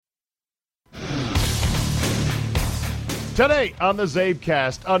Today on the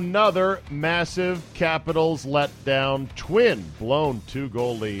CzabeCast, another massive Capitals letdown, twin blown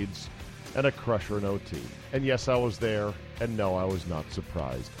 2-goal leads, and a crusher in OT. And yes, I was there, and no, I was not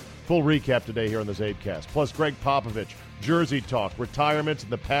surprised. Full recap today here on the CzabeCast. Plus, Greg Popovich, Jersey talk, retirements,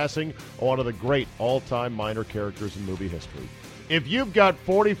 and the passing of one of the great all-time minor characters in movie history. If you've got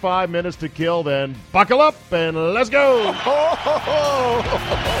 45 minutes to kill, then buckle up and let's go!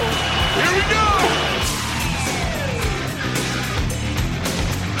 Here we go!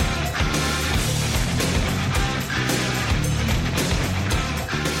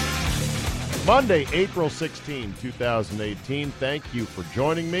 Monday, April 16, 2018. Thank you for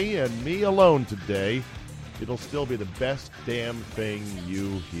joining me and me alone today. It'll still be the best damn thing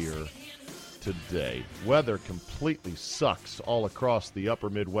you hear today. Weather completely sucks all across the upper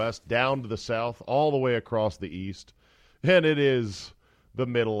Midwest, down to the south, all the way across the east. And it is the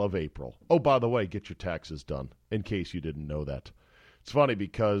middle of April. Oh, by the way, get your taxes done, in case you didn't know that. It's funny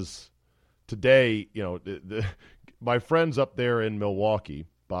because today, my friends up there in Milwaukee,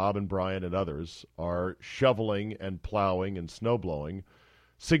 Bob and Brian and others, are shoveling and plowing and snowblowing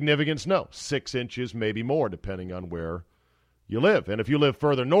significant snow, 6 inches, maybe more, depending on where you live. And if you live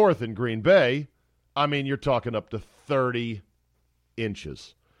further north in Green Bay, I mean, you're talking up to 30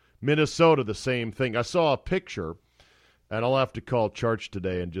 inches. Minnesota, the same thing. I saw a picture, and I'll have to call Church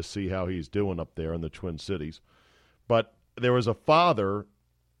today and just see how he's doing up there in the Twin Cities. But there was a father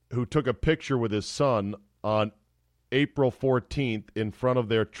who took a picture with his son on April 14th in front of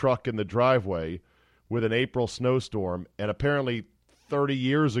their truck in the driveway with an April snowstorm, and apparently 30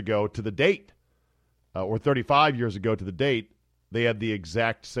 years ago to the date, or 35 years ago to the date, they had the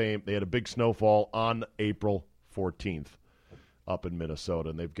exact same, they had a big snowfall on April 14th up in Minnesota,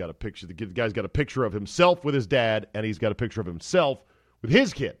 and they've got a picture, the guy's got a picture of himself with his dad, and he's got a picture of himself with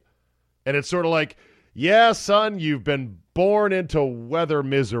his kid. And it's sort of like, yeah, son, you've been born into weather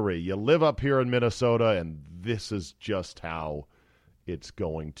misery. You live up here in Minnesota, and this is just how it's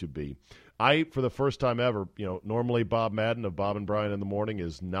going to be. I, for the first time ever, normally Bob Madden of Bob and Brian in the Morning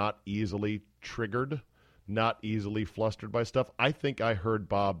is not easily triggered, not easily flustered by stuff. I think I heard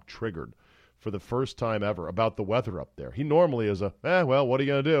Bob triggered for the first time ever about the weather up there. He normally is what are you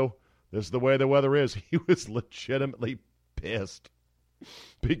going to do? This is the way the weather is. He was legitimately pissed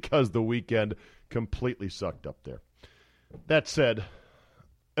because the weekend completely sucked up there. That said,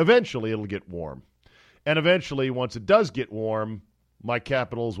 eventually it'll get warm. And eventually, once it does get warm, my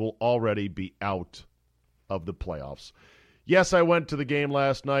Capitals will already be out of the playoffs. Yes, I went to the game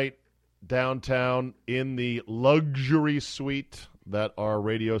last night downtown in the luxury suite that our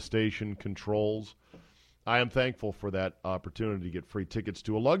radio station controls. I am thankful for that opportunity to get free tickets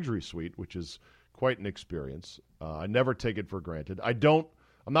to a luxury suite, which is quite an experience. I never take it for granted. I'm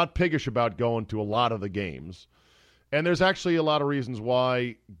not piggish about going to a lot of the games. And there's actually a lot of reasons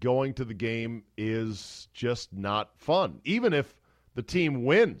why going to the game is just not fun. Even if the team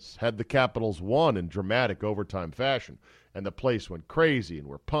wins, had the Capitals won in dramatic overtime fashion, and the place went crazy, and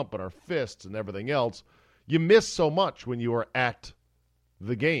we're pumping our fists and everything else, you miss so much when you are at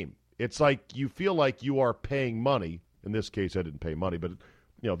the game. It's like you feel like you are paying money. In this case, I didn't pay money, but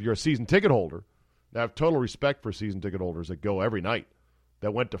if you're a season ticket holder, I have total respect for season ticket holders that go every night,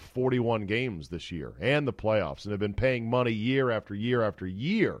 that went to 41 games this year and the playoffs and have been paying money year after year after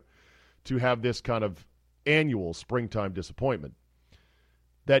year to have this kind of annual springtime disappointment.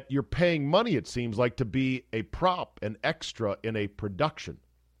 That you're paying money, it seems like, to be a prop, an extra in a production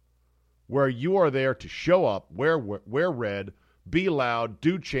where you are there to show up, wear red, be loud,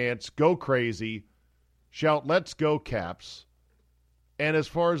 do chants, go crazy, shout, "Let's go, Caps." And as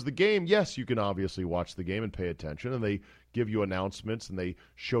far as the game, yes, you can obviously watch the game and pay attention, and they give you announcements and they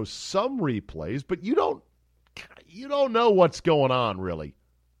show some replays, but you don't know what's going on really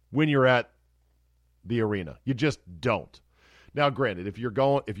when you're at the arena. You just don't. Now, granted, if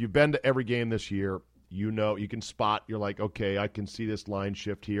you've been to every game this year, you can spot, you're like, okay, I can see this line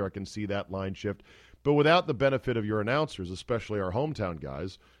shift here, I can see that line shift. But without the benefit of your announcers, especially our hometown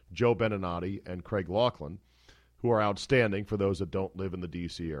guys, Joe Beninati and Craig Laughlin, who are outstanding for those that don't live in the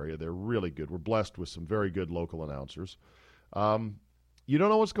D.C. area. They're really good. We're blessed with some very good local announcers. You don't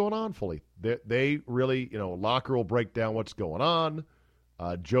know what's going on fully. They really, Locker will break down what's going on.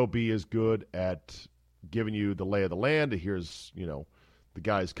 Joe B is good at giving you the lay of the land. Here's, the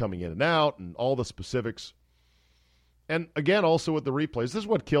guys coming in and out and all the specifics. And again, also with the replays, this is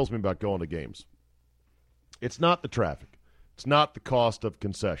what kills me about going to games. It's not the traffic. It's not the cost of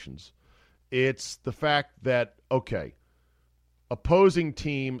concessions. It's the fact that, okay, opposing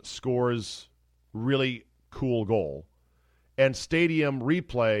team scores really cool goal, and stadium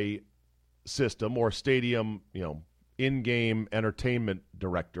replay system or stadium, in-game entertainment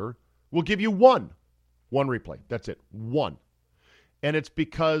director will give you one replay. That's it, one. And it's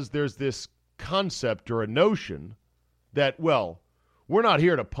because there's this concept or a notion that, well, we're not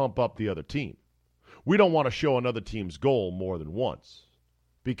here to pump up the other team. We don't want to show another team's goal more than once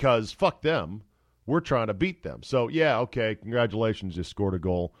because fuck them. We're trying to beat them. So, yeah, okay, congratulations, you scored a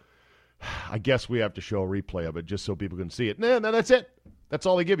goal. I guess we have to show a replay of it just so people can see it. No, that's it. That's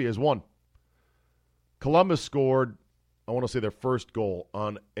all they give you is one. Columbus scored, I want to say their first goal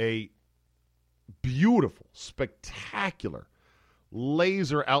on a beautiful, spectacular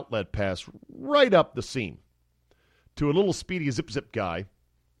laser outlet pass right up the seam to a little speedy zip guy.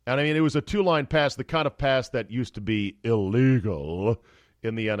 And, I mean, it was a two-line pass, the kind of pass that used to be illegal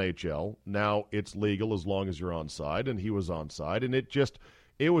in the NHL. Now it's legal as long as you're onside, and he was onside. And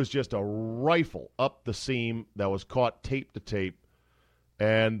it was just a rifle up the seam that was caught tape to tape.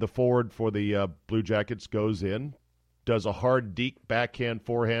 And the forward for the Blue Jackets goes in, does a hard deke, backhand,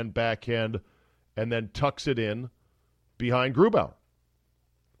 forehand, backhand, and then tucks it in behind Grubauer.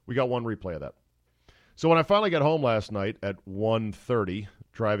 We got one replay of that. So when I finally got home last night at 1:30,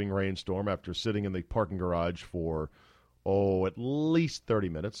 driving rainstorm after sitting in the parking garage for, at least 30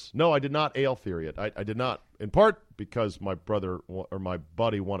 minutes. No, I did not ale theory it. I did not, in part because my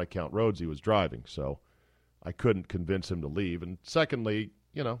buddy, One Account Rhodesy, was driving, so I couldn't convince him to leave. And secondly,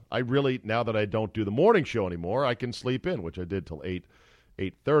 I really, now that I don't do the morning show anymore, I can sleep in, which I did till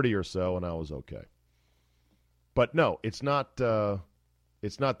 8:30 or so, and I was okay. But no, it's not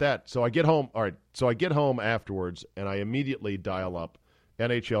that. So I get home. All right. So I get home afterwards, and I immediately dial up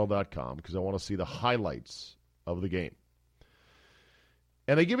NHL.com because I want to see the highlights of the game.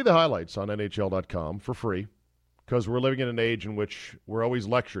 And they give you the highlights on NHL.com for free because we're living in an age in which we're always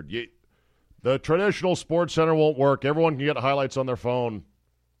lectured. The traditional sports center won't work. Everyone can get highlights on their phone.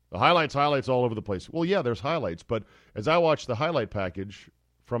 The highlights all over the place. Well, yeah, there's highlights. But as I watched the highlight package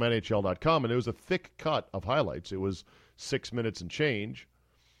from NHL.com, and it was a thick cut of highlights. It was 6 minutes and change.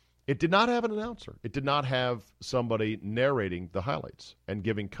 It did not have an announcer. It did not have somebody narrating the highlights and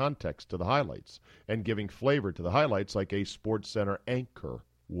giving context to the highlights and giving flavor to the highlights like a SportsCenter anchor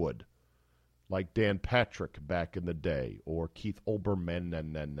would, like Dan Patrick back in the day, or Keith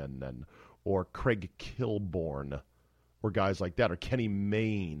Olbermann, or Craig Kilborn, or guys like that, or Kenny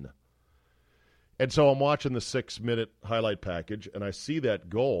Mayne. And so I'm watching the 6-minute highlight package, and I see that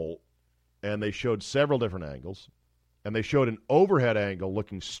goal, and they showed several different angles. And they showed an overhead angle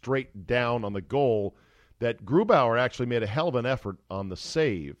looking straight down on the goal that Grubauer actually made a hell of an effort on the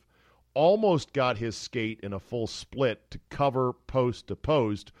save. Almost got his skate in a full split to cover post to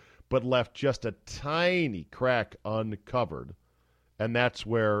post, but left just a tiny crack uncovered. And that's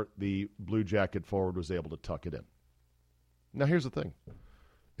where the Blue Jacket forward was able to tuck it in. Now, here's the thing.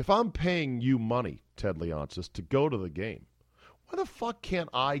 If I'm paying you money, Ted Leonsis, to go to the game, why the fuck can't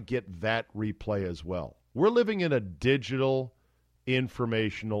I get that replay as well? We're living in a digital,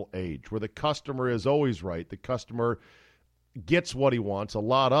 informational age where the customer is always right. The customer gets what he wants, a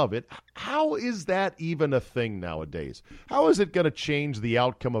lot of it. How is that even a thing nowadays? How is it going to change the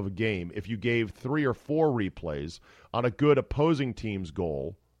outcome of a game if you gave 3 or 4 replays on a good opposing team's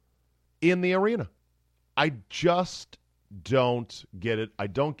goal in the arena? I just don't get it. I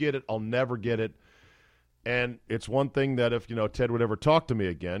don't get it. I'll never get it. And it's one thing that if, Ted would ever talk to me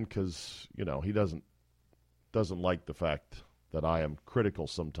again, because, he doesn't like the fact that I am critical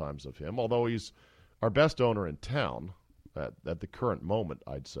sometimes of him, although he's our best owner in town at the current moment,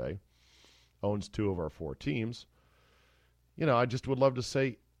 I'd say, owns 2 of our 4 teams. I just would love to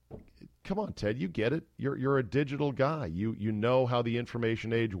say, come on, Ted, you get it. You're a digital guy. You know how the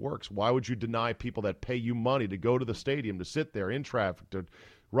information age works. Why would you deny people that pay you money to go to the stadium, to sit there in traffic, to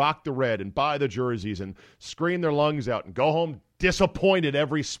rock the red and buy the jerseys and scream their lungs out and go home disappointed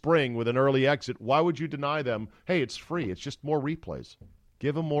every spring with an early exit? Why would you deny them, hey, it's free, it's just more replays?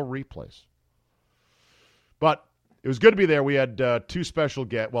 Give them more replays. But it was good to be there. We had 2 special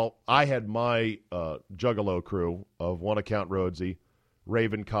guests. Well, I had my Juggalo crew of One Account Rhodesy,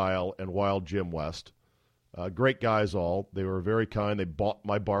 Raven Kyle, and Wild Jim West. Great guys all. They were very kind. They bought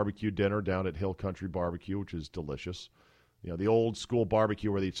my barbecue dinner down at Hill Country Barbecue, which is delicious. The old school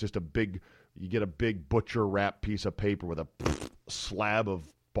barbecue where it's just you get a big butcher wrap piece of paper with a slab of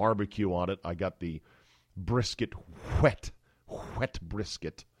barbecue on it. I got the brisket, wet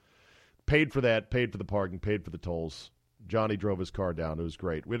brisket. Paid for that, paid for the parking, paid for the tolls. Johnny drove his car down. It was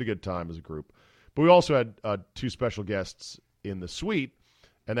great. We had a good time as a group. But we also had 2 special guests in the suite,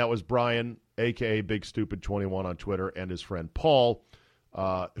 and that was Brian, a.k.a. Big Stupid 21 on Twitter, and his friend Paul,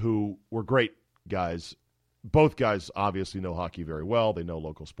 who were great guys. Both guys obviously know hockey very well. They know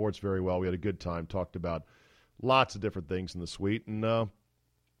local sports very well. We had a good time, talked about Lots of different things in the suite, and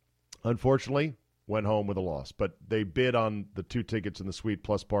unfortunately went home with a loss. But they bid on the 2 tickets in the suite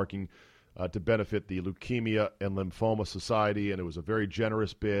plus parking to benefit the Leukemia and Lymphoma Society, and it was a very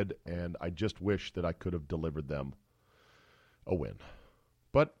generous bid, and I just wish that I could have delivered them a win.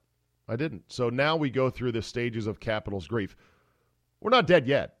 But I didn't. So now we go through the stages of Capitals grief. We're not dead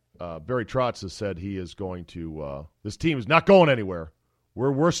yet. Barry Trotz has said he is going to this team is not going anywhere.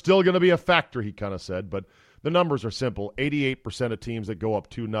 We're still going to be a factor, he kind of said, but the numbers are simple. 88% of teams that go up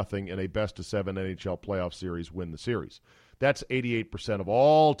 2-0 in a best-of-7 NHL playoff series win the series. That's 88% of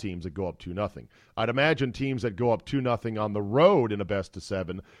all teams that go up 2-0. I'd imagine teams that go up 2-0 on the road in a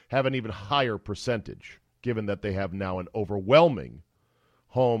best-of-7 have an even higher percentage, given that they have now an overwhelming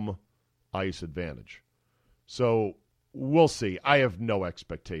home ice advantage. So we'll see. I have no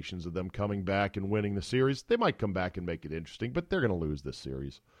expectations of them coming back and winning the series. They might come back and make it interesting, but they're going to lose this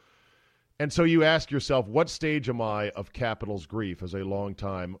series. And so you ask yourself, what stage am I of Capitals grief as a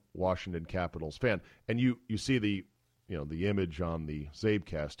longtime Washington Capitals fan? And you see the image on the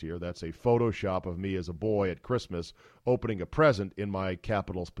CzabeCast here. That's a Photoshop of me as a boy at Christmas opening a present in my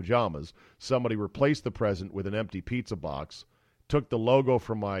Capitals pajamas. Somebody replaced the present with an empty pizza box, took the logo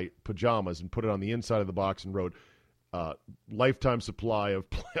from my pajamas and put it on the inside of the box and wrote, lifetime supply of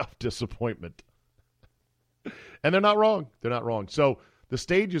playoff disappointment. And they're not wrong. They're not wrong. So the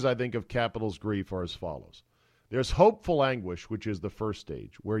stages, I think, of Capitals grief are as follows. There's hopeful anguish, which is the first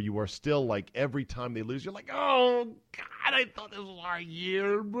stage, where you are still like every time they lose, you're like, oh, God, I thought this was our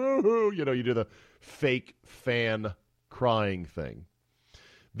year. Boo. You do the fake fan crying thing.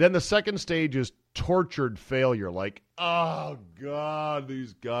 Then the second stage is tortured failure, like, oh, God,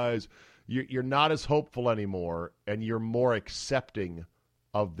 these guys. You're not as hopeful anymore, and you're more accepting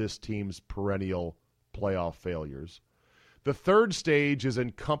of this team's perennial playoff failures. The third stage is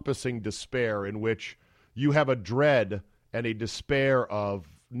encompassing despair, in which you have a dread and a despair of,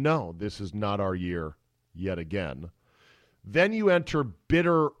 no, this is not our year yet again. Then you enter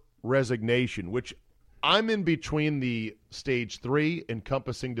bitter resignation, which I'm in between the stage 3,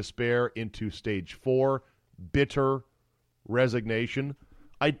 encompassing despair, into stage 4, bitter resignation.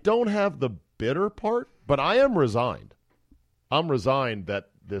 I don't have the bitter part, but I am resigned. I'm resigned that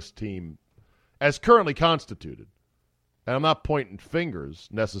this team, as currently constituted, and I'm not pointing fingers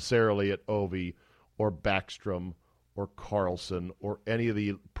necessarily at Ovi or Backstrom or Carlson or any of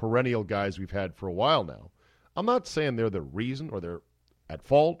the perennial guys we've had for a while now. I'm not saying they're the reason or they're at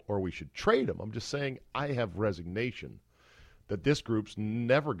fault or we should trade them. I'm just saying I have resignation that this group's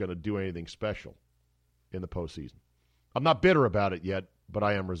never going to do anything special in the postseason. I'm not bitter about it yet, but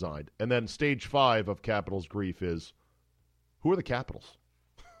I am resigned. And then stage 5 of Capitals grief is, who are the Capitals?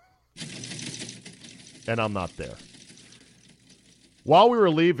 And I'm not there. While we were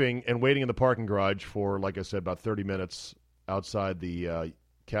leaving and waiting in the parking garage for, like I said, about 30 minutes outside the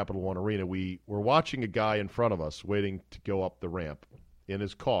Capital One Arena, we were watching a guy in front of us waiting to go up the ramp in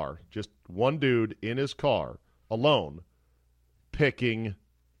his car, just one dude in his car, alone, picking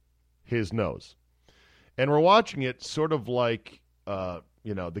his nose. And we're watching it sort of like,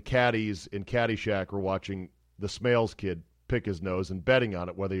 the caddies in Caddyshack were watching the Smales kid pick his nose and betting on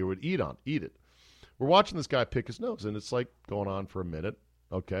it whether he would eat it. We're watching this guy pick his nose, and it's like going on for a minute.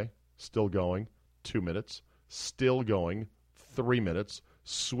 Okay, still going. 2 minutes. Still going. 3 minutes.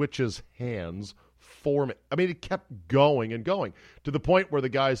 Switches hands. 4 minutes. I mean, it kept going and going to the point where the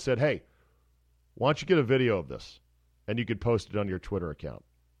guy said, hey, why don't you get a video of this, and you could post it on your Twitter account.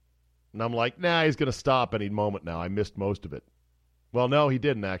 And I'm like, nah, he's going to stop any moment now. I missed most of it. Well, no, he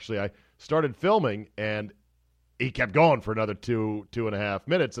didn't, actually. I started filming, and he kept going for another 2.5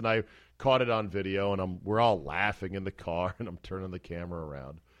 minutes, and I caught it on video, and we're all laughing in the car, and I'm turning the camera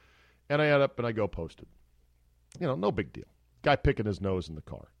around. And I end up and I go post it. No big deal. Guy picking his nose in the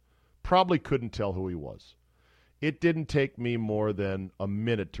car. Probably couldn't tell who he was. It didn't take me more than a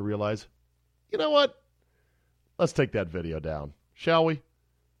minute to realize, you know what? Let's take that video down, shall we?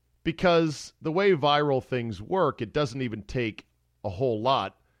 Because the way viral things work, it doesn't even take a whole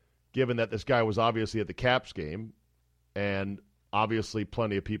lot, given that this guy was obviously at the Caps game, and obviously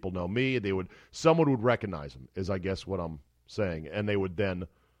plenty of people know me. Someone would recognize him, is I guess what I'm saying, and they would then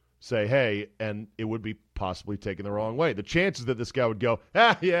say, hey, and it would be possibly taken the wrong way. The chances that this guy would go,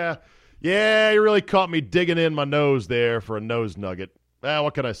 yeah, you really caught me digging in my nose there for a nose nugget.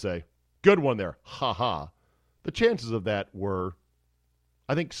 What can I say? Good one there. Ha. The chances of that were,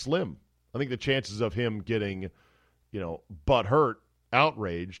 I think, slim. I think the chances of him getting, butt hurt,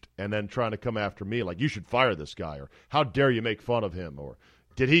 outraged, and then trying to come after me like, you should fire this guy, or how dare you make fun of him, or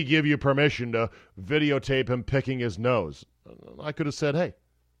did he give you permission to videotape him picking his nose? I could have said, hey,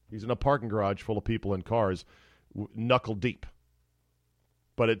 he's in a parking garage full of people in cars. knuckle deep.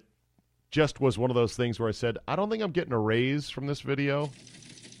 But it just was one of those things where I said, I don't think I'm getting a raise from this video.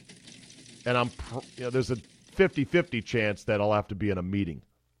 And there's a 50-50 chance that I'll have to be in a meeting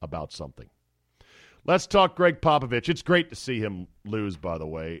about something. Let's talk Greg Popovich. It's great to see him lose, by the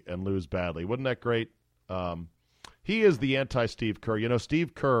way, and lose badly. Wasn't that great? He is the anti-Steve Kerr. You know,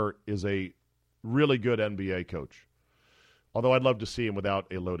 Steve Kerr is a really good NBA coach. Although I'd love to see him without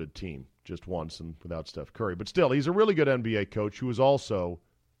a loaded team just once and without Steph Curry. But still, he's a really good NBA coach who is also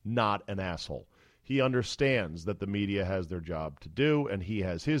not an asshole. He understands that the media has their job to do, and he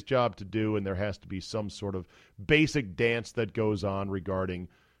has his job to do, and there has to be some sort of basic dance that goes on regarding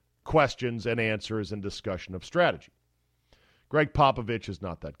questions and answers and discussion of strategy. Greg Popovich is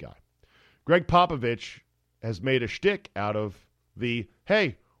not that guy. Greg Popovich has made a shtick out of the,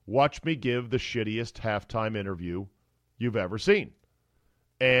 hey, watch me give the shittiest halftime interview you've ever seen.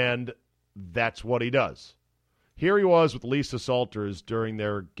 And that's what he does. Here he was with Lisa Salters during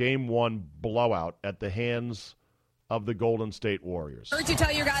their Game 1 blowout at the hands of the Golden State Warriors. I heard you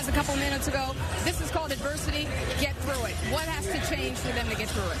tell your guys a couple minutes ago, this is called adversity, get through it. What has to change for them to get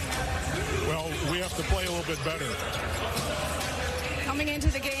through it? Well, we have to play a little bit better. Coming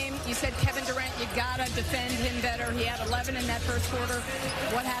into the game, you said Kevin Durant, you got to defend him better. He had 11 in that first quarter.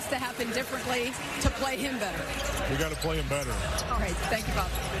 What has to happen differently to play him better? We got to play him better. All right, thank you, Bob.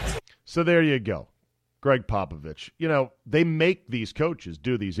 So there you go. Greg Popovich. You know, they make these coaches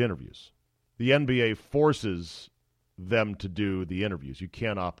do these interviews. The NBA forces them to do the interviews. You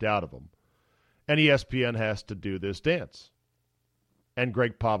can't opt out of them. And ESPN has to do this dance. And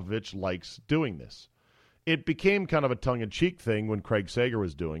Greg Popovich likes doing this. It became kind of a tongue-in-cheek thing when Craig Sager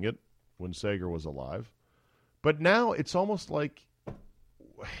was doing it, when Sager was alive. But now it's almost like,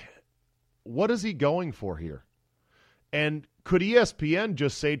 what is he going for here? And could ESPN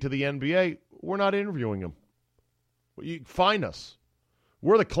just say to the NBA, we're not interviewing him. You fine us.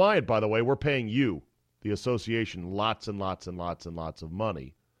 We're the client, by the way. We're paying you, the association, lots and lots and lots and lots of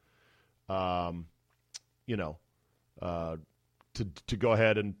money, to go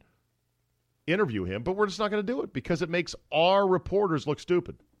ahead and interview him. But we're just not going to do it because it makes our reporters look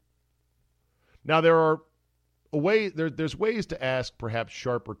stupid. Now, there's ways to ask perhaps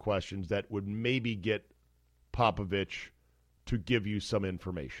sharper questions that would maybe get Popovich to give you some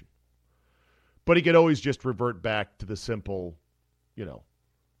information. But he could always just revert back to the simple,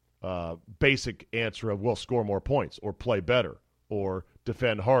 basic answer of we'll score more points or play better or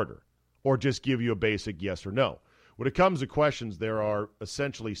defend harder or just give you a basic yes or no. When it comes to questions, there are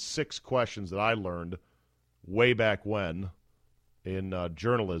essentially 6 questions that I learned way back when in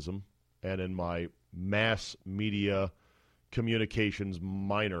journalism and in my mass media communications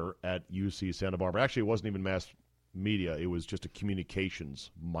minor at UC Santa Barbara. Actually, it wasn't even mass media. It was just a communications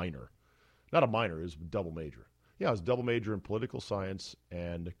minor. Not a minor, it was a double major. Yeah, it was a double major in political science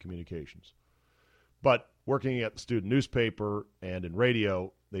and communications. But working at the student newspaper and in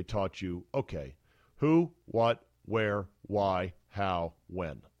radio, they taught you, okay, who, what, where, why, how,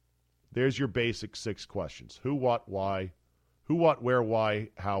 when. There's your basic 6 questions. Who, what, why, where, why,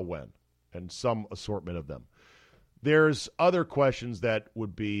 how, when, and some assortment of them. There's other questions that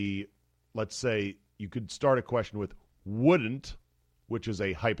would be, let's say, you could start a question with wouldn't, which is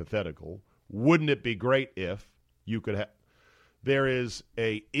a hypothetical. Wouldn't it be great if you could have? There is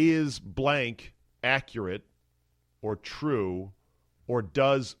a is blank accurate or true or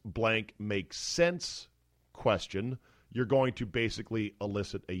does blank make sense question. You're going to basically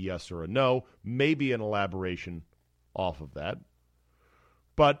elicit a yes or a no, maybe an elaboration off of that.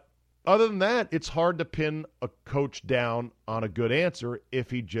 But other than that, it's hard to pin a coach down on a good answer if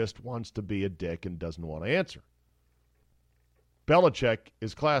he just wants to be a dick and doesn't want to answer. Belichick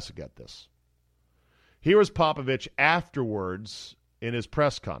is classic at this. Here was Popovich afterwards in his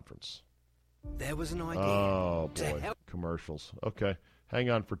press conference. There was an idea. Oh, boy. Commercials. Okay.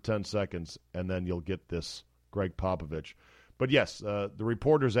 Hang on for 10 seconds, and then you'll get this Greg Popovich. But, yes, the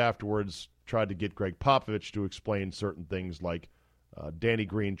reporters afterwards tried to get Greg Popovich to explain certain things like Danny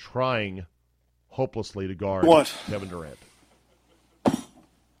Green trying hopelessly to guard Kevin Durant. I'm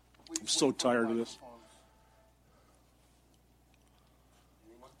so tired of this.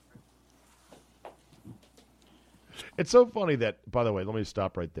 It's so funny that, by the way, let me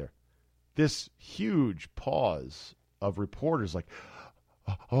stop right there. This huge pause of reporters like,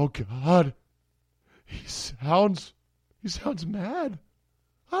 oh, God, he sounds mad.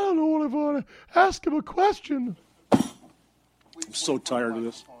 I don't know what I want to ask him a question. I'm so tired of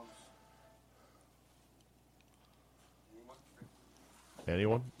this.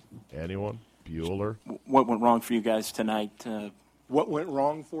 Anyone? Bueller? What went wrong for you guys tonight? What went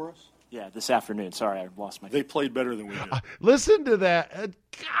wrong for us? Yeah, this afternoon. Sorry, I lost my... They played better than we did. Listen to that.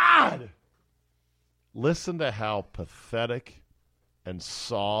 God! Listen to how pathetic and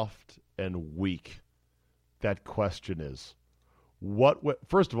soft and weak that question is.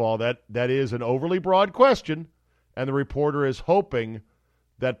 First of all, that is an overly broad question, and the reporter is hoping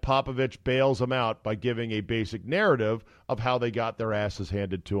that Popovich bails him out by giving a basic narrative of how they got their asses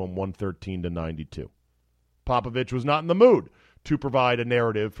handed to them 113-92. Popovich was not in the mood to provide a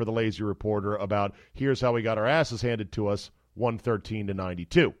narrative for the lazy reporter about here's how we got our asses handed to us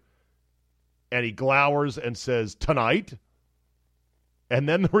 113-92. And he glowers and says, tonight? And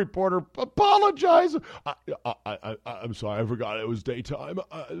then the reporter apologizes. I'm sorry, I forgot it was daytime.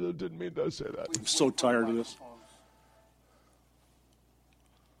 I didn't mean to say that. I'm so tired of this.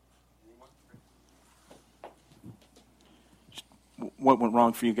 What went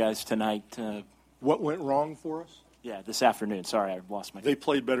wrong for you guys tonight? What went wrong for us? Yeah, this afternoon. Sorry, I lost my... They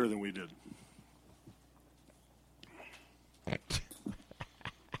played better than we did.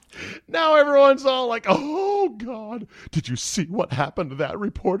 Now everyone's all like, oh, God, did you see what happened to that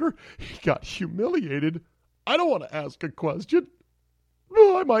reporter? He got humiliated. I don't want to ask a question.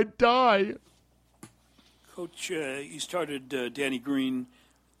 Oh, I might die. Coach, you started Danny Green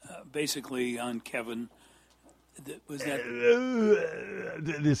basically on Kevin. Was that...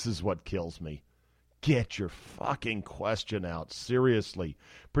 This is what kills me. Get your fucking question out. Seriously.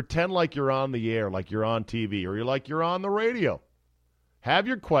 Pretend like you're on the air, like you're on TV, or you're on the radio. Have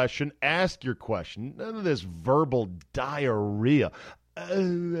your question. Ask your question. None of this verbal diarrhea.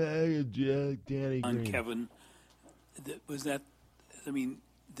 Danny Green. On Kevin. Was that... I mean,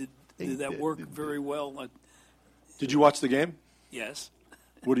 did that work very well? Did you watch the game? Yes.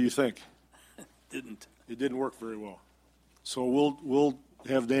 What do you think? Didn't. It didn't work very well. So we'll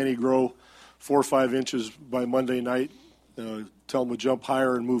have Danny grow 4 or 5 inches by Monday night. Tell him to jump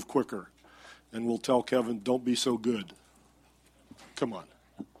higher and move quicker. And we'll tell Kevin, don't be so good. Come on.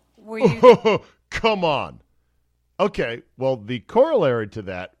 Come on. Okay, well, the corollary to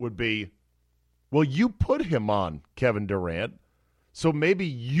that would be, well, you put him on Kevin Durant, so maybe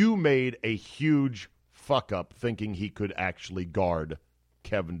you made a huge fuck-up thinking he could actually guard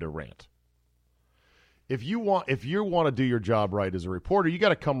Kevin Durant. If you want to do your job right as a reporter, you got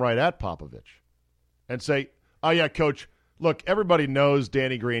to come right at Popovich and say, oh, yeah, Coach, look, everybody knows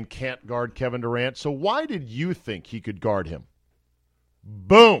Danny Green can't guard Kevin Durant, so why did you think he could guard him?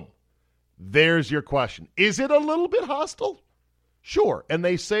 Boom. There's your question. Is it a little bit hostile? Sure. And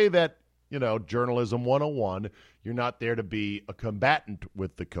they say that, journalism 101, you're not there to be a combatant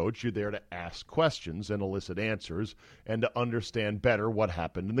with the coach. You're there to ask questions and elicit answers and to understand better what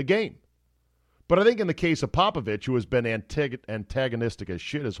happened in the game. But I think in the case of Popovich, who has been antagonistic as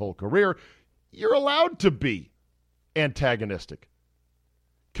shit his whole career, you're allowed to be antagonistic.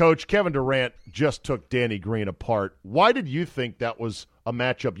 Coach, Kevin Durant just took Danny Green apart. Why did you think that was a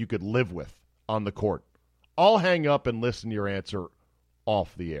matchup you could live with on the court? I'll hang up and listen to your answer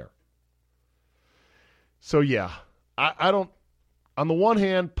off the air. So, yeah, I don't – on the one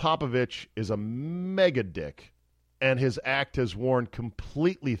hand, Popovich is a mega dick, and his act has worn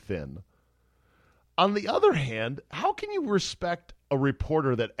completely thin. On the other hand, how can you respect a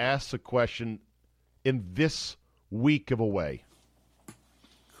reporter that asks a question in this weak of a way?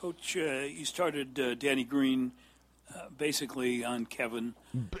 Coach, you started Danny Green basically on Kevin.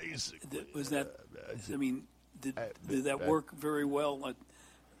 Basically. Was that, I mean, did that work very well?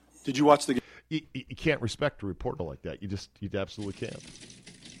 Did you watch the game? You can't respect a reporter like that. You absolutely can't.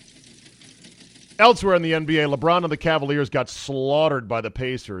 Elsewhere in the NBA, LeBron and the Cavaliers got slaughtered by the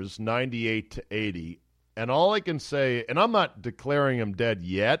Pacers, 98-80. And all I can say, and I'm not declaring them dead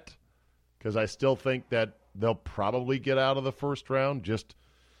yet, because I still think that they'll probably get out of the first round, just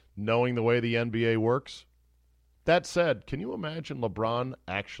knowing the way the NBA works. That said, can you imagine LeBron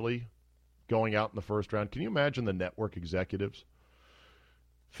actually going out in the first round? Can you imagine the network executives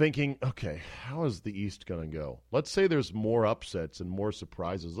thinking, okay, how is the East going to go? Let's say there's more upsets and more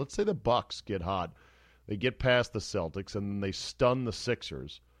surprises. Let's say the Bucks get hot. They get past the Celtics, and then they stun the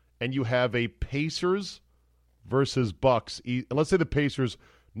Sixers. And you have a Pacers versus Bucks. Let's say the Pacers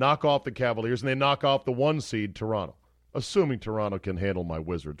knock off the Cavaliers, and they knock off the 1 seed, Toronto. Assuming Toronto can handle my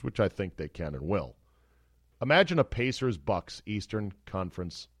Wizards, which I think they can and will. Imagine a Pacers-Bucks Eastern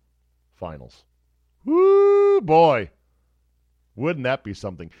Conference Finals. Woo, boy. Wouldn't that be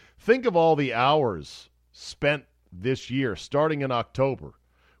something? Think of all the hours spent this year, starting in October,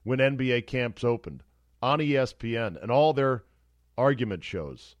 when NBA camps opened, on ESPN, and all their argument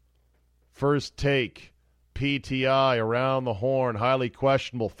shows. First Take, PTI, around the horn, highly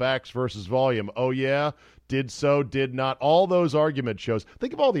questionable, facts versus volume. Oh, yeah? Did so, did not. All those argument shows.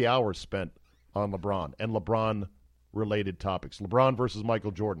 Think of all the hours spent on LeBron and LeBron-related topics. LeBron versus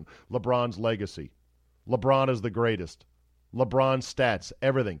Michael Jordan. LeBron's legacy. LeBron is the greatest. LeBron's stats,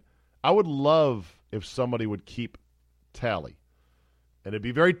 everything. I would love if somebody would keep tally. And it'd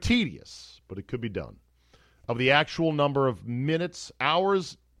be very tedious, but it could be done. Of the actual number of minutes,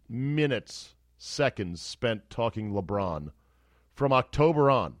 hours, minutes, seconds spent talking LeBron from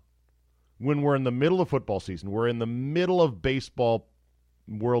October on, when we're in the middle of football season, we're in the middle of baseball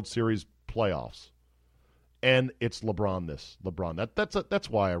World Series playoffs, and it's LeBron this, LeBron that. That's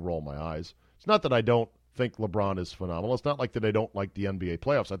why I roll my eyes. It's not that I don't think LeBron is phenomenal. It's not like that I don't like the NBA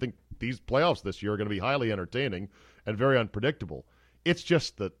playoffs. I think these playoffs this year are going to be highly entertaining and very unpredictable. It's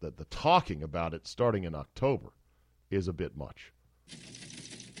just that the talking about it starting in October is a bit much.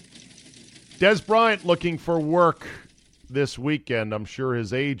 Dez Bryant looking for work this weekend. I'm sure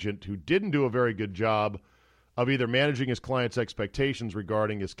his agent, who didn't do a very good job of either managing his client's expectations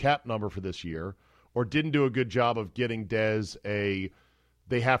regarding his cap number for this year, or didn't do a good job of getting Dez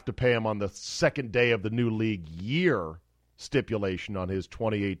they have to pay him on the second day of the new league year stipulation on his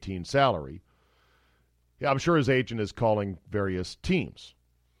 2018 salary. Yeah, I'm sure his agent is calling various teams.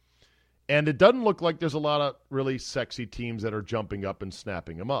 And it doesn't look like there's a lot of really sexy teams that are jumping up and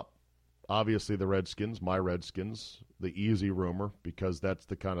snapping him up. Obviously, the Redskins, my Redskins, the easy rumor, because that's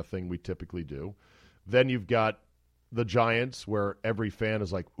the kind of thing we typically do. Then you've got the Giants, where every fan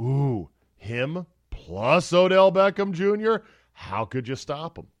is like, ooh, him plus Odell Beckham Jr.? How could you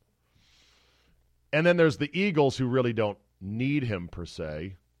stop him? And then there's the Eagles, who really don't need him per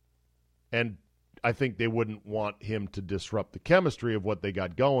se. And I think they wouldn't want him to disrupt the chemistry of what they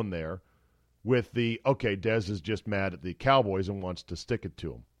got going there with the, okay, Dez is just mad at the Cowboys and wants to stick it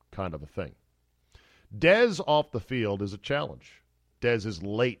to him kind of a thing. Dez off the field is a challenge. Dez is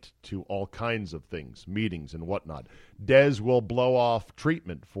late to all kinds of things, meetings and whatnot. Dez will blow off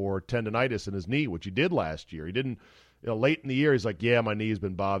treatment for tendonitis in his knee, which he did last year. He didn't, late in the year, he's like, yeah, my knee's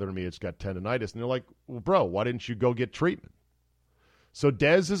been bothering me. It's got tendonitis. And they're like, well, bro, why didn't you go get treatment? So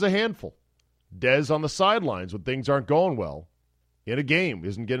Dez is a handful. Dez on the sidelines when things aren't going well in a game,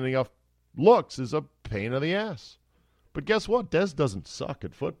 isn't getting enough looks, is a pain in the ass. But guess what? Dez doesn't suck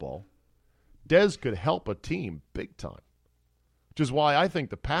at football. Dez could help a team big time, which is why I think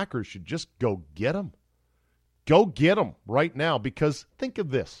the Packers should just go get him. Go get him right now, because think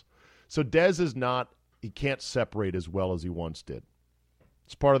of this. So Dez is not, he can't separate as well as he once did.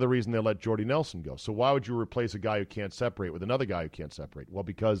 It's part of the reason they let Jordy Nelson go. So why would you replace a guy who can't separate with another guy who can't separate? Well,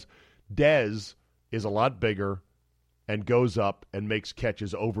 because Dez is a lot bigger and goes up and makes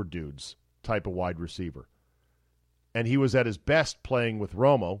catches over dudes type of wide receiver. And he was at his best playing with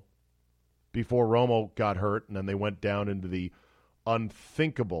Romo before Romo got hurt, and then they went down into the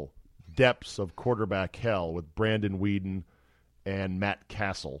unthinkable depths of quarterback hell with Brandon Weeden and Matt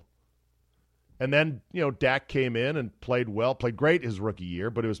Castle. And then, Dak came in and played well, played great his rookie year,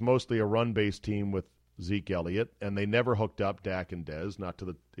 but it was mostly a run-based team with Zeke Elliott, and they never hooked up, Dak and Dez, not to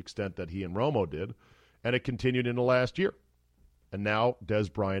the extent that he and Romo did, and it continued into last year. And now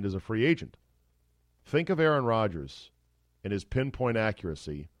Dez Bryant is a free agent. Think of Aaron Rodgers and his pinpoint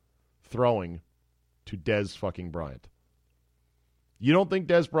accuracy throwing to Dez fucking Bryant. You don't think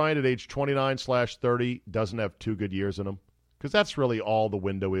Dez Bryant at age 29/30 doesn't have 2 good years in him? Because that's really all the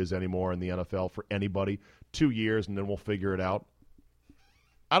window is anymore in the NFL for anybody. 2 years, and then we'll figure it out.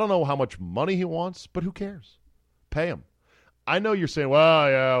 I don't know how much money he wants, but who cares? Pay him. I know you're saying, well,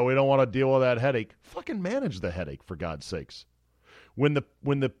 yeah, we don't want to deal with that headache. Fucking manage the headache, for God's sakes. When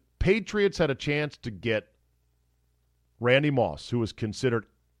the Patriots had a chance to get Randy Moss, who was considered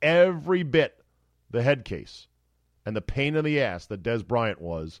every bit the head case and the pain in the ass that Dez Bryant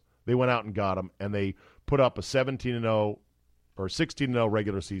was, they went out and got him, and they put up a 17-0 or 16-0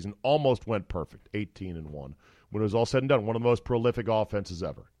 regular season, almost went perfect, 18-1. When it was all said and done, one of the most prolific offenses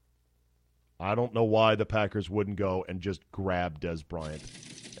ever. I don't know why the Packers wouldn't go and just grab Dez Bryant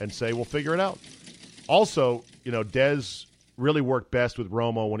and say, we'll figure it out. Also, Dez really worked best with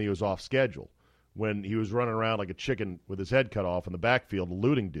Romo when he was off schedule, when he was running around like a chicken with his head cut off in the backfield,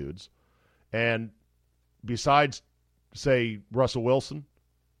 eluding dudes. And besides, say, Russell Wilson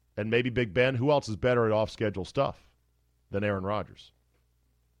and maybe Big Ben, who else is better at off-schedule stuff than Aaron Rodgers?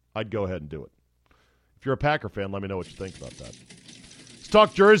 I'd go ahead and do it. If you're a Packer fan, let me know what you think about that. Let's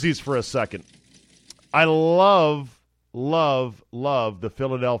talk jerseys for a second. I love the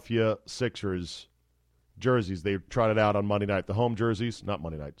Philadelphia Sixers jerseys. They tried it out on Monday night. The home jerseys, not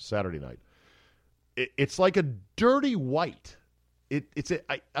Monday night, Saturday night. It's like a dirty white.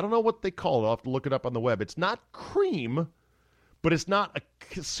 I don't know what they call it. I'll have to look it up on the web. It's not cream, but it's not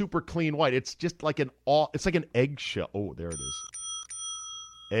a super clean white. It's just like it's like an eggshell. Oh, there it is.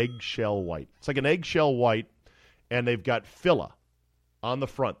 Eggshell white. It's like an eggshell white, and they've got Filla on the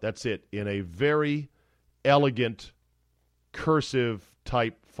front. That's it, in a very elegant cursive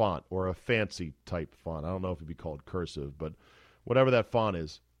type font, or a fancy type font. I don't know if it'd be called cursive, but whatever that font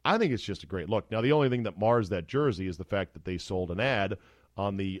is, I think it's just a great look. Now, the only thing that mars that jersey is the fact that they sold an ad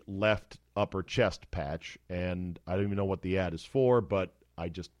on the left upper chest patch, and I don't even know what the ad is for, but I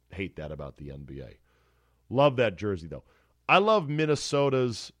just hate that about the NBA. Love that jersey, though. I love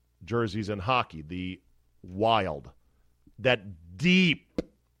Minnesota's jerseys in hockey, the Wild. That deep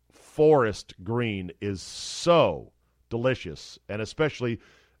forest green is so delicious, and especially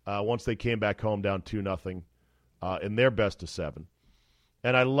once they came back home down 2-0 in their best of 7.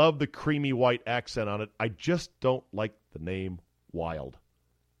 And I love the creamy white accent on it. I just don't like the name Wild.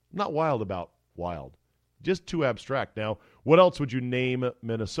 I'm not wild about Wild. Just too abstract. Now, what else would you name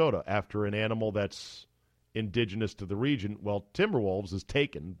Minnesota after an animal that's indigenous to the region? Well, Timberwolves is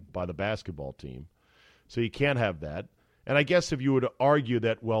taken by the basketball team, so you can't have that. And I guess if you would argue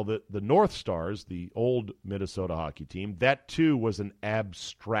that, well, the North Stars, the old Minnesota hockey team, that too was an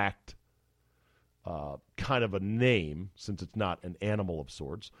abstract kind of a name, since it's not an animal of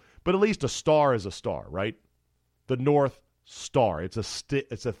sorts. But at least a star is a star, right? The North Star. It's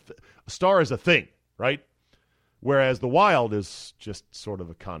a star is a thing, right? Whereas the Wild is just sort of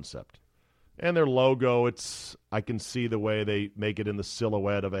a concept. And their logo, I can see the way they make it in the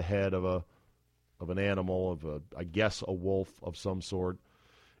silhouette of a head of an animal, I guess a wolf of some sort.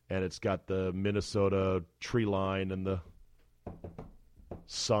 And it's got the Minnesota tree line and the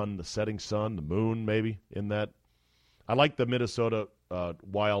sun, the setting sun, the moon maybe in that. I like the Minnesota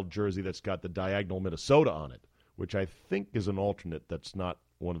Wild jersey that's got the diagonal Minnesota on it, which I think is an alternate that's not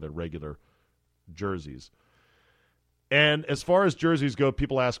one of the regular jerseys. And as far as jerseys go,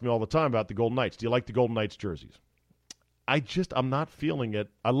 people ask me all the time about the Golden Knights. Do you like the Golden Knights jerseys? I'm not feeling it.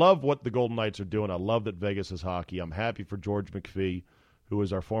 I love what the Golden Knights are doing. I love that Vegas is hockey. I'm happy for George McPhee, who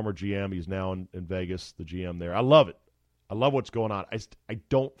is our former GM. He's now in Vegas, the GM there. I love it. I love what's going on. I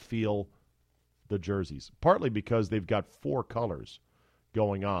don't feel the jerseys, partly because they've got 4 colors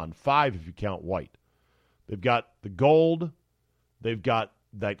going on, 5 if you count white. They've got the gold. They've got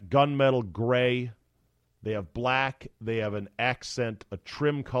that gunmetal gray. They have black. They have an accent, a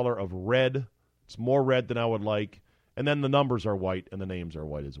trim color of red. It's more red than I would like. And then the numbers are white, and the names are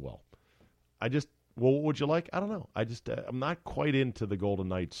white as well. What would you like? I don't know. I'm not quite into the Golden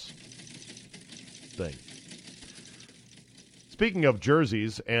Knights thing. Speaking of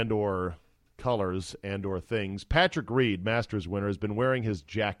jerseys and or colors and or things, Patrick Reed, Masters winner, has been wearing his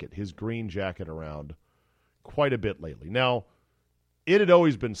jacket, his green jacket, around quite a bit lately. Now, it had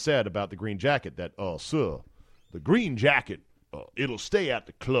always been said about the green jacket that, sir, the green jacket, it'll stay at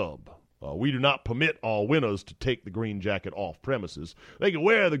the club. We do not permit all winners to take the green jacket off premises. They can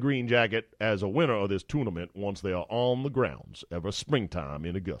wear the green jacket as a winner of this tournament once they are on the grounds every springtime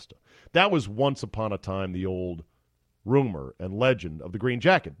in Augusta. That was once upon a time the old rumor and legend of the green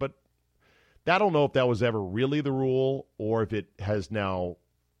jacket. But I don't know if that was ever really the rule or if it has now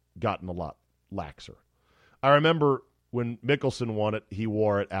gotten a lot laxer. I remember when Mickelson won it, he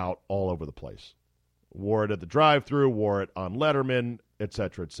wore it out all over the place. Wore it at the drive-thru, wore it on Letterman, et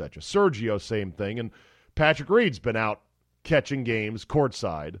cetera, et cetera. Sergio, same thing. And Patrick Reed's been out catching games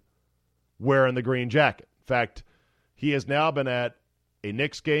courtside wearing the green jacket. In fact, he has now been at a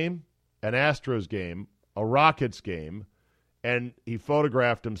Knicks game, an Astros game, a Rockets game, and he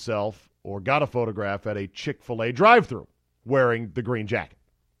photographed himself or got a photograph at a Chick-fil-A drive-thru wearing the green jacket.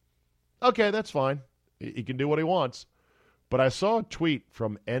 Okay, that's fine. He can do what he wants. But I saw a tweet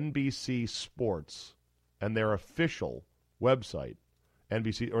from NBC Sports and their official website,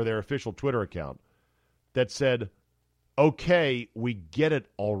 NBC, or their official Twitter account, that said, okay, we get it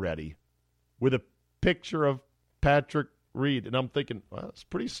already, with a picture of Patrick Reed. And I'm thinking, well, that's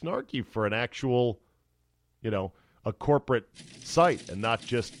pretty snarky for an actual, a corporate site and not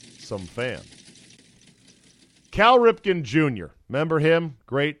just some fan. Cal Ripken Jr., remember him?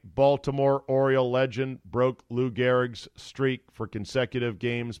 Great Baltimore Oriole legend, broke Lou Gehrig's streak for consecutive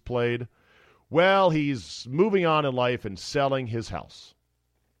games played. Well, he's moving on in life and selling his house.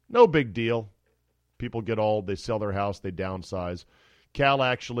 No big deal. People get old, they sell their house, they downsize. Cal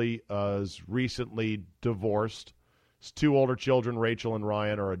actually is recently divorced. His 2 older children, Rachel and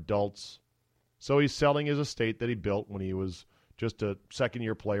Ryan, are adults. So he's selling his estate that he built when he was just a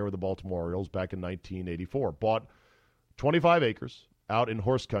second-year player with the Baltimore Orioles back in 1984. Bought 25 acres out in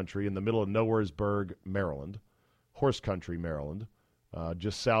horse country in the middle of Nowheresburg, Maryland. Horse country, Maryland.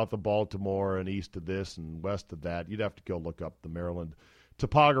 just south of Baltimore and east of this and west of that. You'd have to go look up the Maryland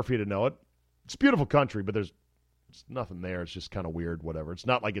topography to know it. It's beautiful country, but there's nothing there. It's just kind of weird, whatever. It's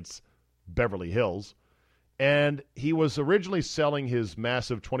not like it's Beverly Hills. And he was originally selling his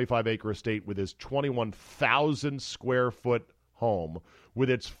massive 25-acre estate with his 21,000-square-foot home with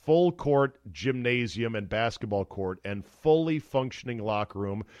its full-court gymnasium and basketball court and fully functioning locker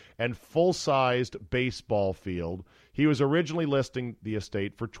room and full-sized baseball field. He was originally listing the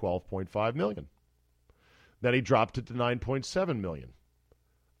estate for $12.5 million. Then he dropped it to $9.7 million.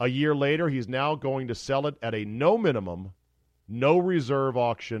 A year later, he's now going to sell it at a no minimum, no reserve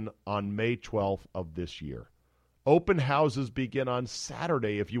auction on May 12th of this year. Open houses begin on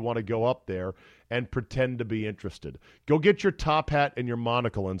Saturday if you want to go up there and pretend to be interested. Go get your top hat and your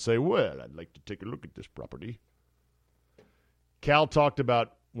monocle and say, well, I'd like to take a look at this property. Cal talked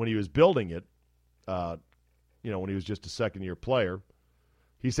about when he was building it, when he was just a second-year player.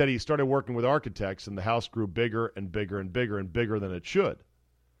 He said he started working with architects, and the house grew bigger and bigger and bigger and bigger than it should.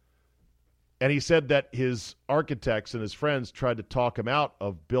 And he said that his architects and his friends tried to talk him out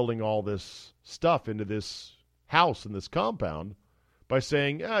of building all this stuff into this house in this compound by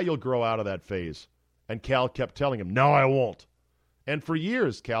saying, you'll grow out of that phase. And Cal kept telling him, no, I won't. And for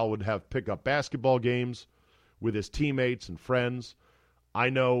years, Cal would have pickup basketball games with his teammates and friends.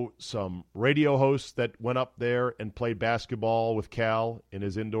 I know some radio hosts that went up there and played basketball with Cal in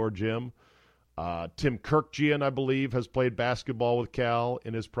his indoor gym. Tim Kirkjian, I believe, has played basketball with Cal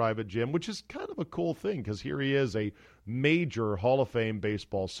in his private gym, which is kind of a cool thing because here he is, a major Hall of Fame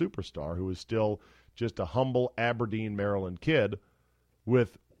baseball superstar who is still just a humble Aberdeen, Maryland kid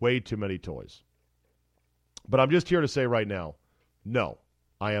with way too many toys. But I'm just here to say right now, no,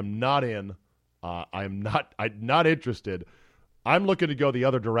 I am not in. I'm not interested. I'm looking to go the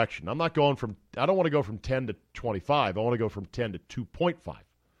other direction. I don't want to go from 10 to 25. I want to go from 10 to 2.5.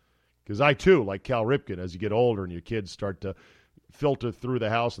 Because I, too, like Cal Ripken, as you get older and your kids start to filter through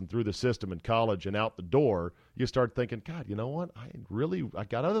the house and through the system in college and out the door, you start thinking, God, you know what? I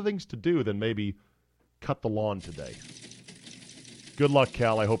got other things to do than maybe cut the lawn today. Good luck,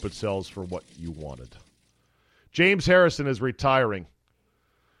 Cal. I hope it sells for what you wanted. James Harrison is retiring.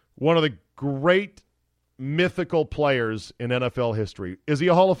 One of the great mythical players in NFL history. Is he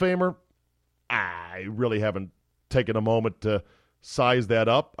a Hall of Famer? I really haven't taken a moment to size that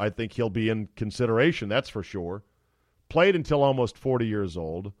up. I think he'll be in consideration, that's for sure. Played until almost 40 years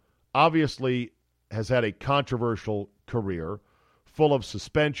old. Obviously has had a controversial career full of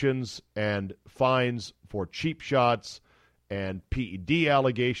suspensions and fines for cheap shots and PED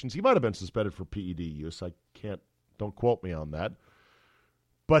allegations. He might have been suspended for PED use. Don't quote me on that.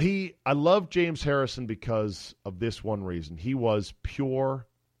 But I love James Harrison because of this one reason. He was pure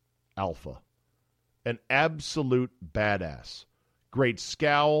alpha, an absolute badass. Great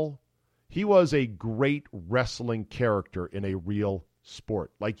scowl. He was a great wrestling character in a real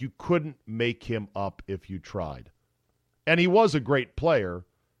sport. Like, you couldn't make him up if you tried. And he was a great player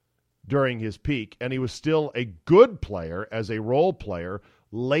during his peak, and he was still a good player as a role player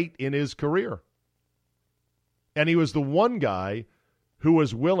late in his career. And he was the one guy who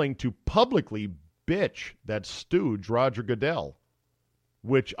was willing to publicly bitch that stooge, Roger Goodell,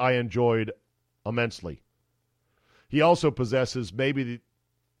 which I enjoyed immensely. He also possesses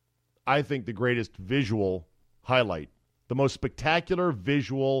I think the greatest visual highlight, the most spectacular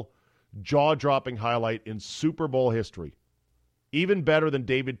visual, jaw-dropping highlight in Super Bowl history. Even better than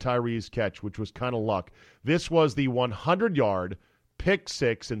David Tyree's catch, which was kind of luck. This was the 100-yard pick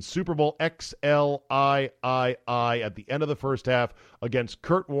six in Super Bowl XLIII at the end of the first half against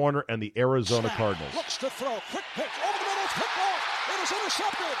Kurt Warner and the Arizona Cardinals. Looks to throw. Quick pitch. Over the middle. It's picked off. It is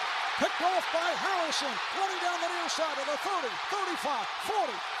intercepted. Picked off by Harrison. Running down the near side of the 30, 35,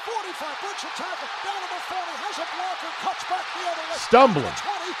 40, 45. Breaks a tackle. Down to the 40. Has a blocker. Cuts back the other way. Stumbling.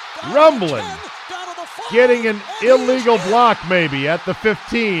 20, rumbling. 10, down to the 5, getting an illegal block maybe at the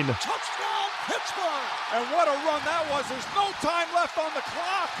 15. Touchdown, Pittsburgh. And what a run that was. There's no time left on the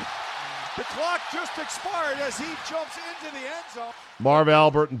clock. The clock just expired as he jumps into the end zone. Marv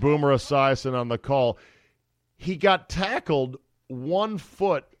Albert and Boomer Esiason on the call. He got tackled 1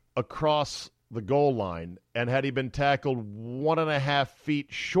 foot across the goal line, and had he been tackled 1.5 feet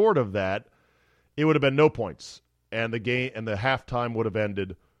short of that, it would have been no points, and the game and the halftime would have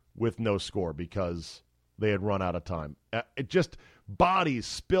ended with no score because they had run out of time. It just bodies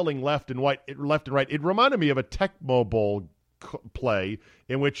spilling left and right. It reminded me of a Tecmo Bowl play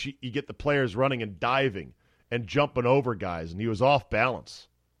in which you get the players running and diving and jumping over guys, and he was off balance.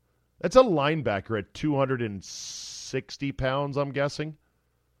 That's a linebacker at 260 pounds, I'm guessing,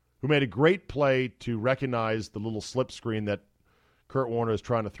 who made a great play to recognize the little slip screen that Kurt Warner is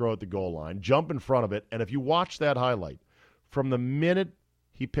trying to throw at the goal line, jump in front of it, and if you watch that highlight, from the minute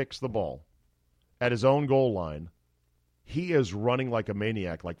he picks the ball at his own goal line, he is running like a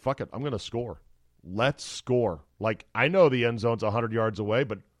maniac, like, fuck it, I'm going to score. Let's score. Like, I know the end zone's 100 yards away,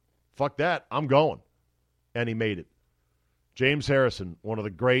 but fuck that, I'm going. And he made it. James Harrison, one of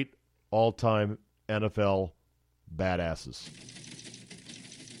the great all-time NFL badasses.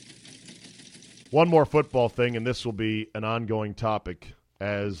 One more football thing, and this will be an ongoing topic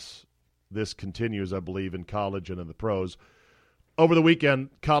as this continues, I believe, in college and in the pros. Over the weekend,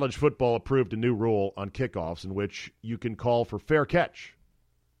 college football approved a new rule on kickoffs in which you can call for fair catch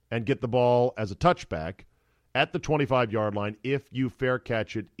and get the ball as a touchback at the 25-yard line if you fair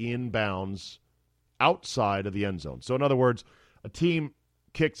catch it in bounds outside of the end zone. So, in other words, a team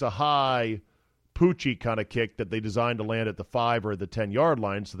kicks a high, Poochie kind of kick that they designed to land at the 5 or the 10-yard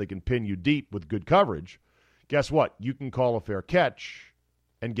line so they can pin you deep with good coverage. Guess what? You can call a fair catch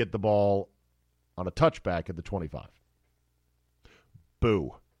and get the ball on a touchback at the 25.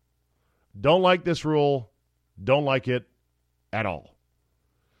 Boo. Don't like this rule. Don't like it at all.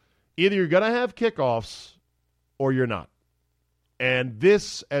 Either you're going to have kickoffs or you're not. And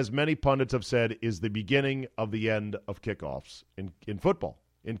this, as many pundits have said, is the beginning of the end of kickoffs in football,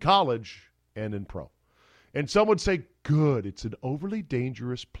 in college, and in pro. And some would say, good, it's an overly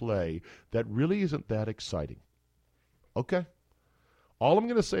dangerous play that really isn't that exciting. Okay. All I'm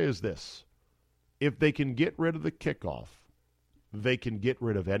going to say is this. If they can get rid of the kickoff, they can get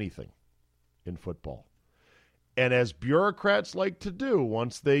rid of anything in football. And as bureaucrats like to do,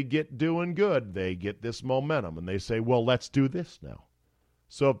 once they get doing good, they get this momentum, and they say, well, let's do this now.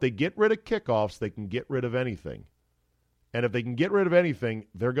 So if they get rid of kickoffs, they can get rid of anything. And if they can get rid of anything,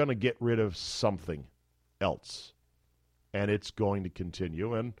 they're going to get rid of something else. And it's going to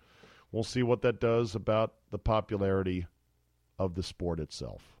continue, and we'll see what that does about the popularity of the sport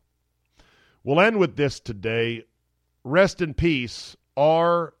itself. We'll end with this today. Rest in peace,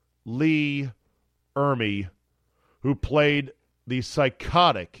 R. Lee Ermey, who played the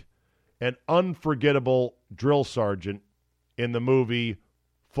psychotic and unforgettable drill sergeant in the movie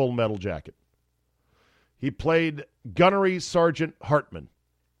Full Metal Jacket. He played Gunnery Sergeant Hartman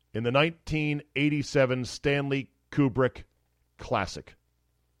in the 1987 Stanley Kubrick classic.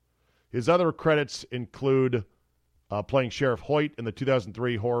 His other credits include playing Sheriff Hoyt in the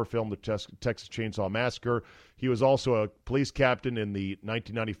 2003 horror film The Texas Chainsaw Massacre. He was also a police captain in the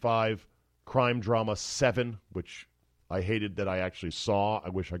 1995 crime drama Seven, which I hated that I actually saw. I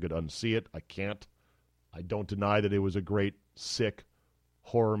wish I could unsee it. I can't. I don't deny that it was a great, sick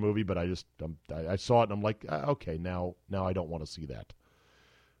horror movie, but I saw it and I'm like, okay, now I don't want to see that.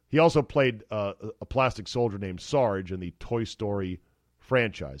 He also played a plastic soldier named Sarge in the Toy Story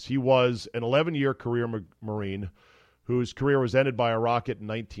franchise. He was an 11-year career Marine whose career was ended by a rocket in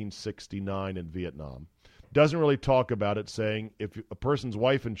 1969 in Vietnam. Doesn't really talk about it, saying if a person's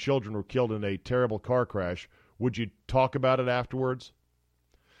wife and children were killed in a terrible car crash, would you talk about it afterwards?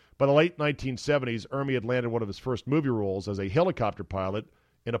 By the late 1970s, Ermey had landed one of his first movie roles as a helicopter pilot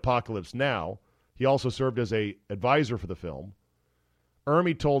in Apocalypse Now. He also served as an advisor for the film.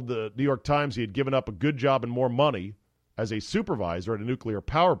 Ermey told the New York Times he had given up a good job and more money as a supervisor at a nuclear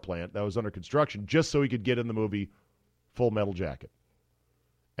power plant that was under construction just so he could get in the movie Full Metal Jacket.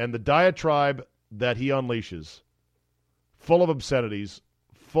 And the diatribe that he unleashes, full of obscenities,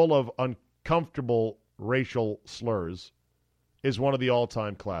 full of uncomfortable racial slurs, is one of the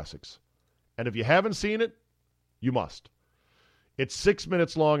all-time classics. And if you haven't seen it, you must. It's 6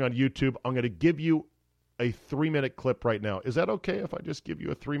 minutes long on YouTube. I'm going to give you a 3-minute clip right now. Is that okay if I just give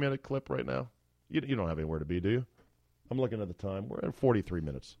you a 3-minute clip right now? You don't have anywhere to be, do you? I'm looking at the time. We're at 43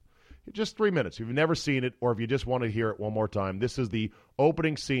 minutes. Just 3 minutes. If you've never seen it or if you just want to hear it one more time, this is the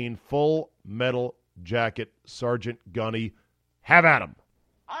opening scene, Full Metal Jacket, Sergeant Gunny. Have at him.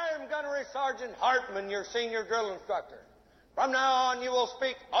 I am Gunnery Sergeant Hartman, your senior drill instructor. From now on, you will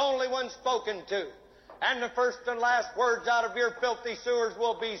speak only when spoken to. And the first and last words out of your filthy sewers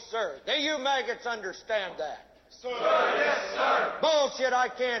will be, sir. Do you maggots understand that? Sir, yes, sir. Bullshit, I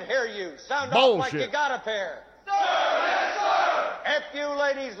can't hear you. Sound off like you got a pair. Sir, yes, sir. If you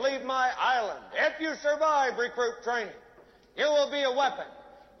ladies leave my island, if you survive recruit training, you will be a weapon.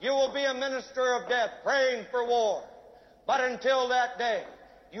 You will be a minister of death praying for war. But until that day,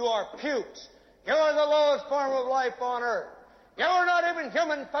 you are pukes. You are the lowest form of life on earth. You are not even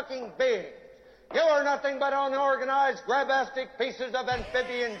human fucking beings. You are nothing but unorganized, grabastic pieces of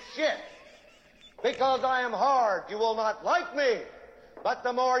amphibian shit. Because I am hard, you will not like me. But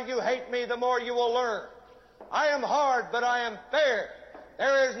the more you hate me, the more you will learn. I am hard, but I am fair.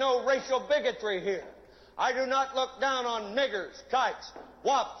 There is no racial bigotry here. I do not look down on niggers, kites,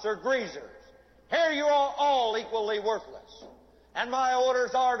 wops, or greasers. Here you are all equally worthless. And my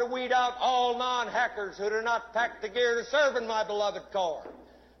orders are to weed out all non-hackers who do not pack the gear to serve in my beloved corps.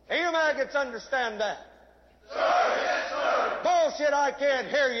 Do you maggots understand that? Sir, yes, sir. Bullshit, I can't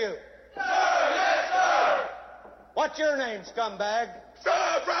hear you. Sir, yes, sir. What's your name, scumbag?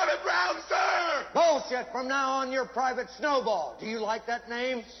 Sir, Private Brown, sir. Bullshit, from now on you're Private Snowball. Do you like that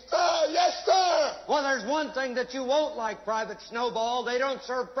name? Sir, yes, sir. Well, there's one thing that you won't like, Private Snowball. They don't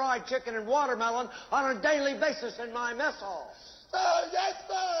serve fried chicken and watermelon on a daily basis in my mess hall. Sir, yes,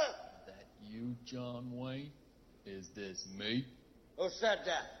 sir. That you, John Wayne? Is this me? Who said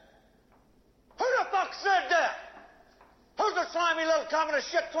that? Who the fuck said that? Who's the slimy little communist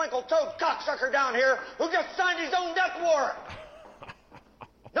shit twinkle-toed cocksucker down here who just signed his own death warrant?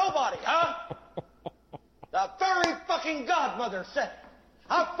 Nobody, huh? The very fucking godmother said it.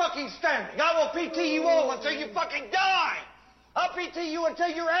 I'm fucking standing. I will PT you all until you fucking die. I'll PT you until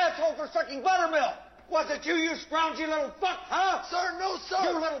your asshole for sucking buttermilk. Was it you, you scroungy little fuck, huh? Sir, no,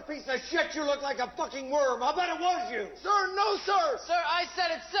 sir. You little piece of shit, you look like a fucking worm. I bet it was you. Sir, no, sir. Sir, I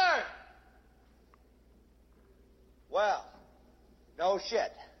said it, sir. Well, no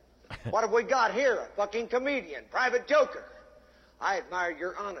shit. What have we got here? A fucking comedian, private joker. I admire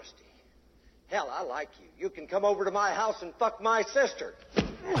your honesty. Hell, I like you. You can come over to my house and fuck my sister.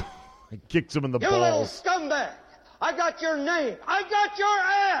 He kicks him in the you balls. You little scumbag. I got your name. I got your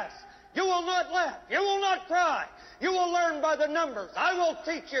ass. You will not laugh. You will not cry. You will learn by the numbers. I will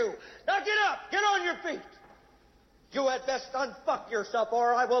teach you. Now get up. Get on your feet. You had best unfuck yourself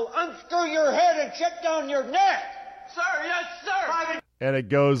or I will unscrew your head and check down your neck. Sir, yes, sir. And it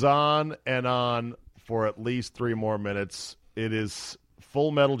goes on and on for at least 3 more minutes. It is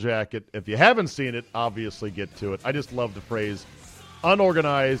Full Metal Jacket. If you haven't seen it, obviously get to it. I just love the phrase,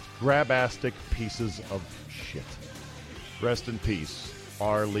 unorganized, grabastic pieces of shit. Rest in peace,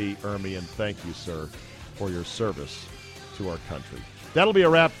 R. Lee Ermey, thank you, sir, for your service to our country. That'll be a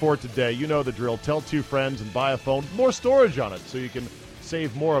wrap for today. You know the drill. Tell 2 friends and buy a phone. More storage on it so you can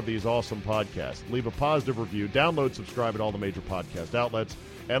save more of these awesome podcasts. Leave a positive review. Download, subscribe at all the major podcast outlets.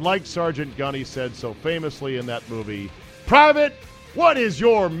 And like Sergeant Gunny said so famously in that movie, Private, what is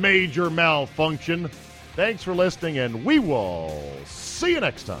your major malfunction? Thanks for listening, and we will see you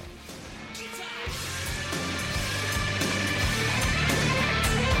next time.